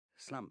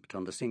slumped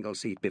on the single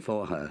seat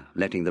before her,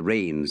 letting the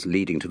reins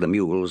leading to the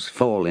mules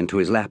fall into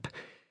his lap.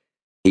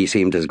 He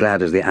seemed as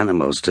glad as the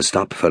animals to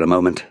stop for a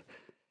moment.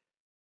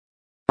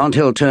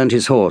 Fonthill turned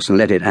his horse and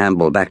let it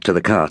amble back to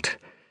the cart.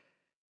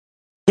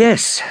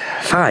 "Yes,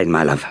 fine,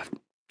 my love.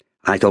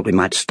 I thought we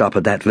might stop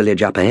at that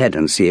village up ahead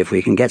and see if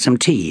we can get some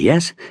tea,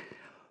 yes?"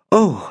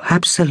 "Oh,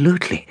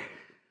 absolutely.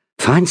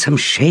 Find some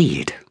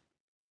shade."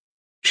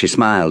 She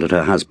smiled at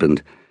her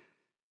husband.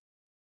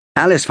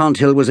 Alice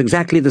Fonthill was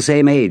exactly the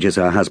same age as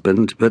her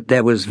husband, but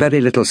there was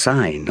very little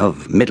sign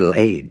of middle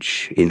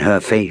age in her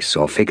face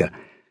or figure.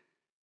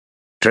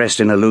 Dressed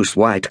in a loose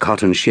white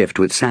cotton shift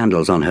with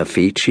sandals on her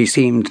feet, she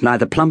seemed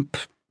neither plump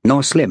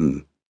nor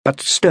slim, but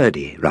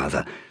sturdy,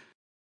 rather,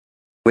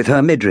 with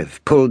her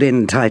midriff pulled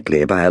in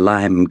tightly by a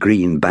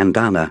lime-green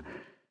bandana.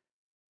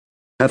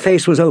 Her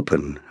face was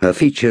open, her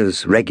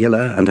features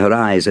regular, and her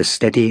eyes a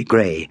steady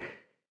grey.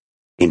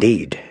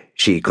 Indeed,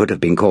 she could have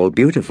been called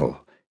beautiful,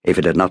 if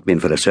it had not been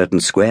for a certain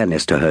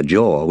squareness to her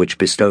jaw which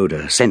bestowed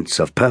a sense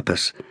of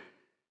purpose.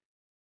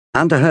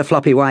 Under her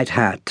floppy white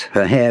hat,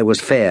 her hair was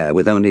fair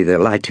with only the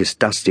lightest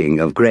dusting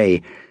of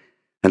grey,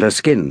 and her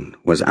skin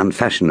was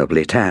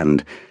unfashionably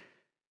tanned.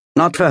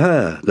 Not for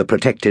her the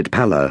protected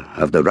pallor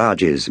of the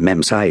Raj's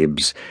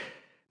Memsahibs.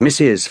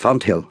 Mrs.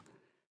 Fonthill,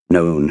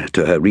 known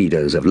to her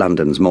readers of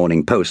London's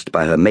Morning Post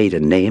by her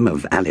maiden name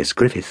of Alice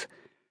Griffith,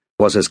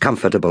 was as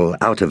comfortable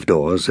out of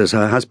doors as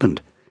her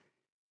husband.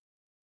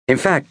 In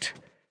fact,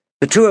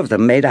 the two of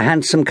them made a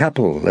handsome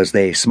couple as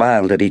they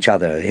smiled at each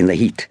other in the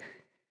heat.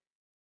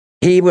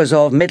 He was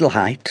of middle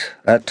height,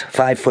 at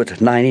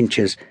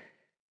 5'9",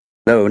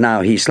 though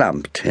now he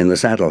slumped in the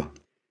saddle.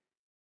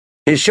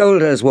 His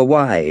shoulders were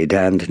wide,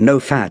 and no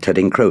fat had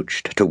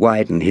encroached to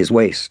widen his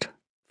waist,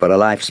 for a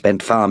life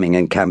spent farming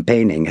and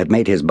campaigning had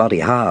made his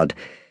body hard.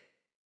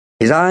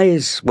 His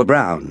eyes were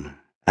brown,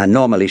 and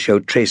normally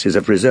showed traces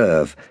of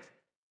reserve,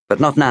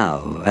 but not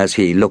now, as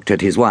he looked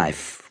at his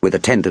wife, with a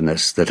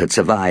tenderness that had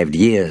survived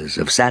years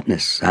of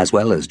sadness as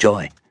well as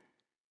joy.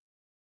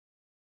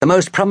 The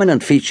most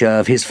prominent feature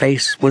of his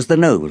face was the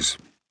nose,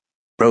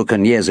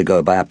 broken years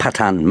ago by a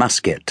Pathan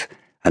musket,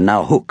 and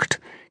now hooked,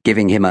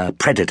 giving him a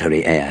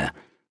predatory air,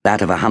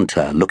 that of a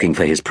hunter looking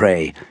for his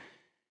prey.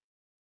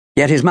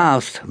 Yet his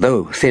mouth,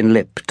 though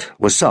thin-lipped,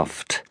 was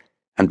soft,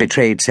 and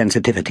betrayed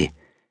sensitivity.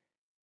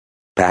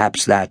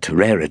 Perhaps that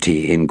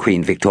rarity in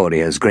Queen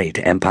Victoria's great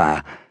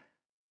empire,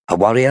 a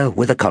warrior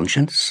with a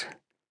conscience?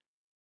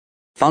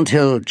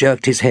 Fonthill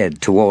jerked his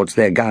head towards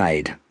their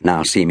guide,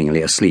 now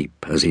seemingly asleep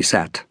as he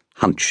sat,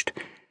 hunched.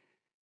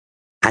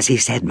 "Has he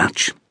said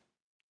much?"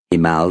 he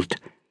mouthed.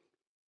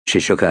 She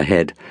shook her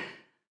head.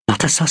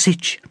 "Not a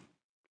sausage,"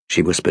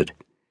 she whispered.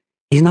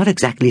 "He's not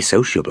exactly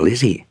sociable,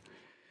 is he?"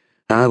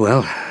 "Ah,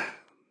 well,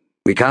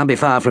 we can't be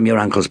far from your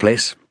uncle's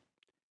place.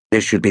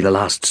 This should be the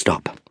last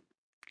stop.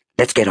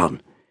 Let's get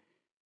on."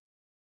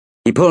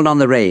 He pulled on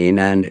the rein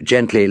and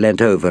gently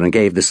leant over and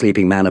gave the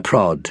sleeping man a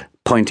prod,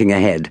 pointing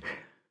ahead.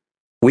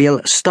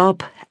 "We'll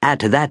stop at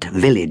that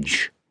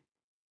village,"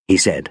 he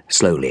said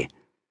slowly.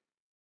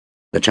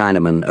 The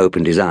Chinaman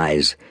opened his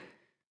eyes.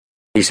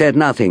 He said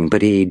nothing,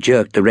 but he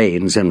jerked the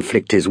reins and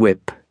flicked his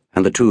whip,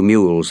 and the two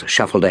mules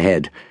shuffled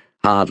ahead,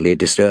 hardly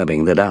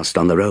disturbing the dust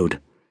on the road.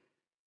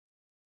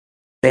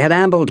 They had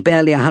ambled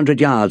barely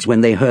 100 yards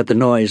when they heard the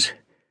noise.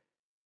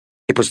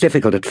 It was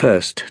difficult at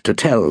first to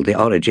tell the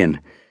origin.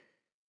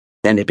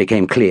 Then it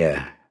became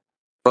clear.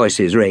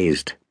 Voices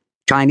raised.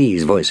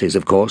 Chinese voices,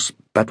 of course,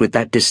 but with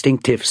that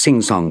distinctive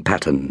sing-song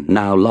pattern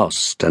now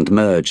lost and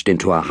merged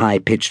into a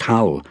high-pitched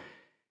howl.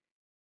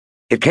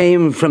 It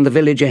came from the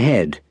village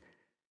ahead,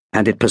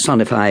 and it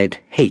personified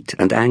hate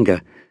and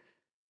anger,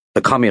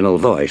 the communal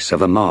voice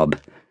of a mob.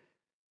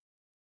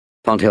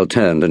 Fonthill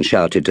turned and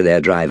shouted to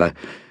their driver,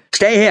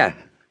 "Stay here!"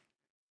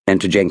 Then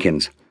to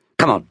Jenkins,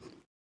 "Come on."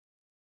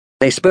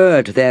 They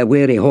spurred their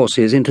weary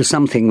horses into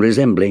something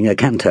resembling a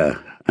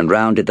canter, and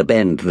rounded the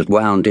bend that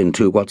wound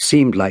into what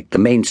seemed like the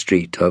main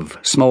street of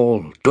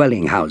small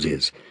dwelling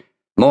houses,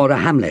 more a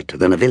hamlet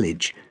than a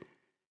village.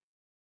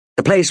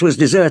 The place was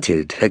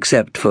deserted,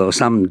 except for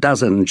some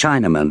dozen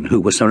Chinamen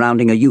who were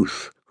surrounding a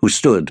youth who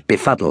stood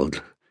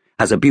befuddled,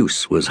 as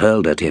abuse was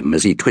hurled at him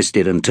as he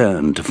twisted and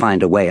turned to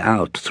find a way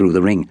out through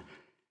the ring.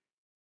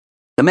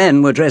 The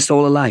men were dressed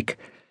all alike.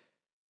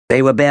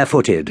 They were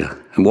barefooted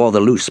and wore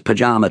the loose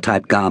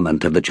pajama-type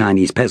garment of the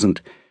Chinese peasant,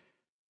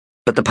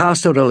 but the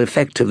pastoral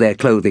effect of their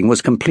clothing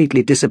was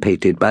completely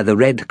dissipated by the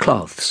red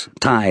cloths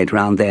tied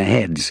round their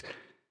heads,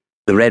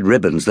 the red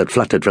ribbons that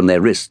fluttered from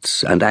their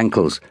wrists and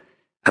ankles,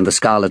 and the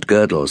scarlet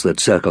girdles that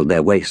circled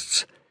their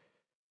waists.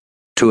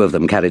 Two of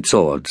them carried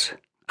swords,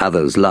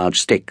 others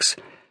large sticks.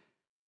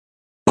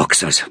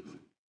 "Boxers,"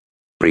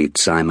 breathed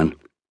Simon.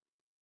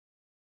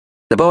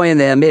 The boy in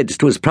their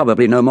midst was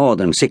probably no more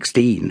than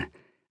 16,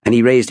 and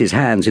he raised his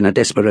hands in a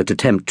desperate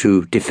attempt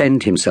to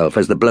defend himself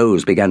as the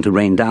blows began to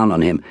rain down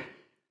on him.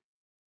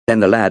 Then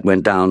the lad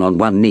went down on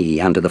one knee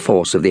under the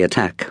force of the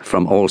attack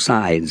from all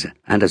sides,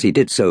 and as he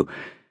did so,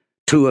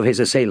 two of his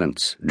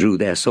assailants drew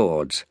their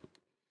swords.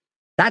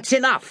 "That's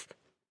enough!"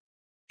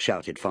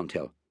 shouted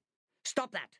Fonthill. "Stop that!"